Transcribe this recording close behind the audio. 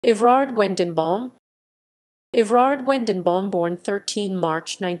Evrard Wendenbaum. Evrard Wendenbaum, born 13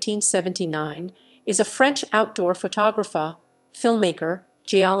 March 1979, is a French outdoor photographer, filmmaker,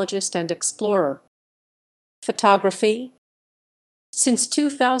 geologist, and explorer. Photography. Since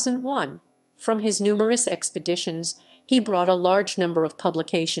 2001, from his numerous expeditions, he brought a large number of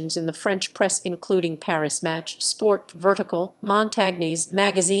publications in the French press, including Paris Match, Sport, Vertical, Montagne's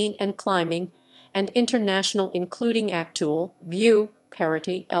Magazine, and Climbing, and international, including Actuel, View,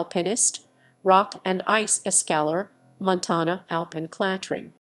 Parity, Alpinist, Rock and Ice Escaler, Montana,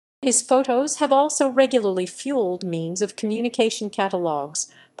 Alpenclattering. His photos have also regularly fueled means of communication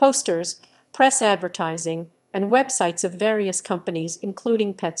catalogs, posters, press advertising, and websites of various companies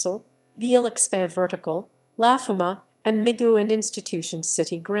including Petzl, Vielexpert Vertical, La Fuma, and Migu and Institution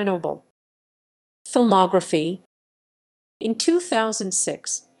City Grenoble. Filmography. In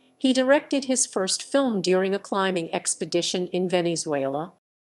 2006, he directed his first film during a climbing expedition in Venezuela.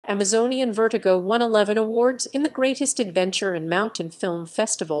 Amazonian Vertigo won 11 awards in the Greatest Adventure and Mountain Film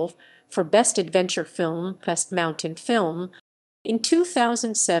Festival for Best Adventure Film, Best Mountain Film. In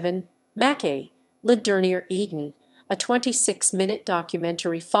 2007, Mackay, Le Dernier Eden, a 26-minute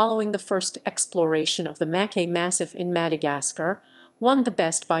documentary following the first exploration of the Mackay Massif in Madagascar, won the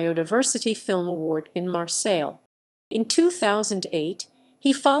Best Biodiversity Film Award in Marseille. In 2008,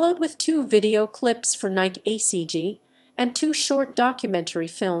 he followed with 2 video clips for Nike ACG and 2 short documentary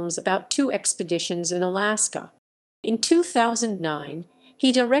films about 2 expeditions in Alaska. In 2009,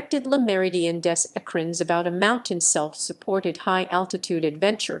 he directed Le Méridien des Écrins, about a mountain self-supported high-altitude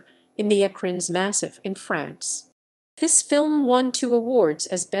adventure in the Écrins Massif in France. This film won 2 awards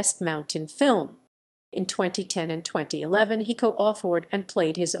as Best Mountain Film. In 2010 and 2011, he co-authored and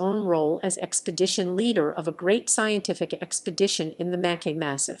played his own role as expedition leader of a great scientific expedition in the Mackay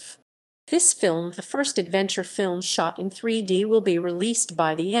Massif. This film, the first adventure film shot in 3D, will be released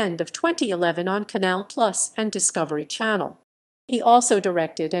by the end of 2011 on Canal+ and Discovery Channel. He also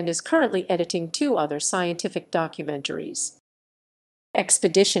directed and is currently editing 2 other scientific documentaries.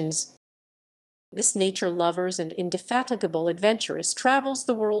 Expeditions. This nature lover's and indefatigable adventurist travels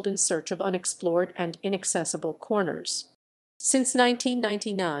the world in search of unexplored and inaccessible corners. Since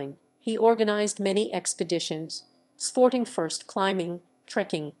 1999, he organized many expeditions, sporting first climbing,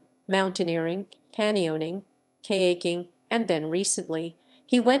 trekking, mountaineering, canyoning, kayaking, and then recently,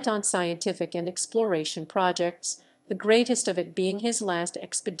 he went on scientific and exploration projects, the greatest of it being his last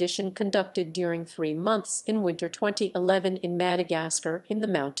expedition conducted during 3 months in winter 2011 in Madagascar in the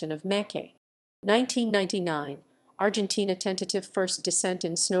mountain of Mackay. 1999, Argentina, tentative first descent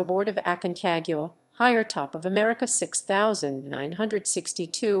in snowboard of Aconcagua, higher top of America,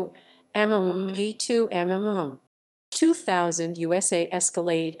 6,962 mm. 2000, USA,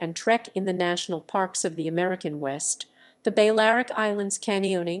 escalade and trek in the national parks of the American West, the Balearic Islands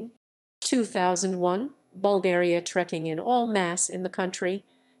canyoning. 2001, Bulgaria, trekking in all mass in the country,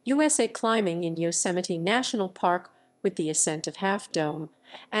 USA, climbing in Yosemite National Park with the ascent of Half Dome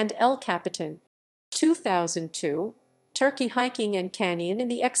and El Capitan. 2002, Turkey, hiking and canyon in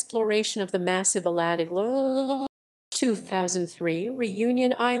the exploration of the massive Aladaglo. 2003,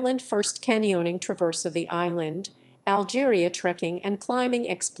 Reunion Island, first canyoning traverse of the island, Algeria, trekking and climbing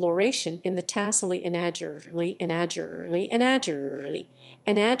exploration in the Tassili and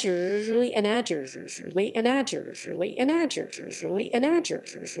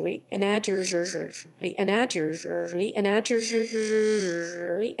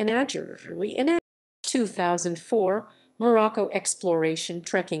 2004, Morocco, exploration,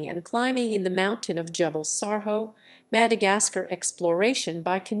 trekking and climbing in the mountain of Jebel Sarho, Madagascar, exploration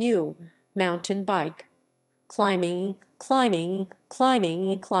by canoe, mountain bike, climbing, climbing,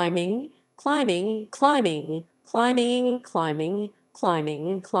 climbing, climbing, climbing, climbing, climbing, climbing,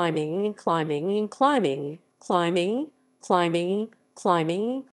 climbing, climbing, climbing, climbing, climbing, climbing,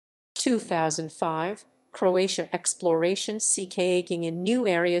 climbing. 2005, Croatia, exploration, sea kayaking in new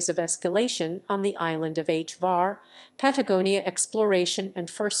areas of escalation on the island of Hvar, Patagonia, exploration and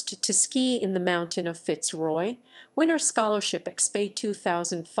first to ski in the mountain of Fitzroy, winner scholarship Expo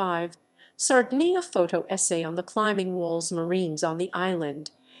 2005, Sardinia, photo essay on the climbing walls marines on the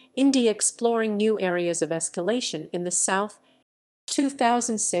island, India, exploring new areas of escalation in the south.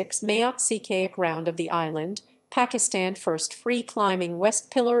 2006, Mayotte, sea kayak round of the island, Pakistan, first free climbing west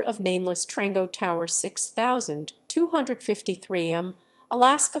pillar of nameless Trango Tower, 6,253 m,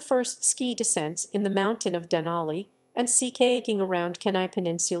 Alaska, first ski descents in the mountain of Denali, and sea kayaking around Kenai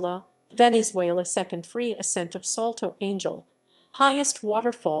Peninsula, Venezuela, second free ascent of Salto Angel, highest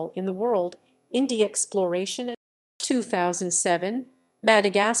waterfall in the world, India, exploration. 2007,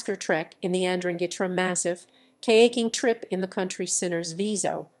 Madagascar, trek in the Andringitra Massif, kayaking trip in the country Sinners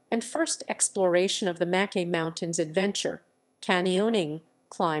Viso, and first exploration of the Mackay Mountains adventure, canyoning,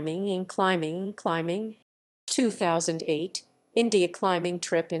 climbing. 2008, India climbing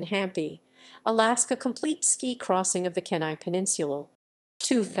trip in Hampi, Alaska complete ski crossing of the Kenai Peninsula.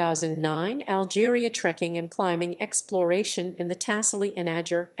 2009, Algeria trekking and climbing exploration in the Tassili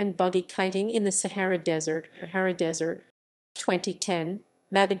Anajer and buggy kiting in the Sahara Desert. 2010,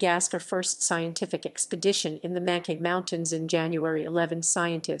 Madagascar first scientific expedition in the Mackay Mountains in January 11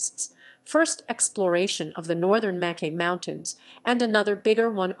 scientists, first exploration of the northern Mackay Mountains, and another bigger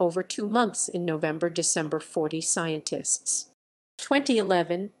one over 2 months in November-December 40 scientists.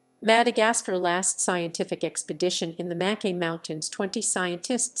 2011, Madagascar last scientific expedition in the Mackay Mountains 20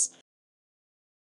 scientists,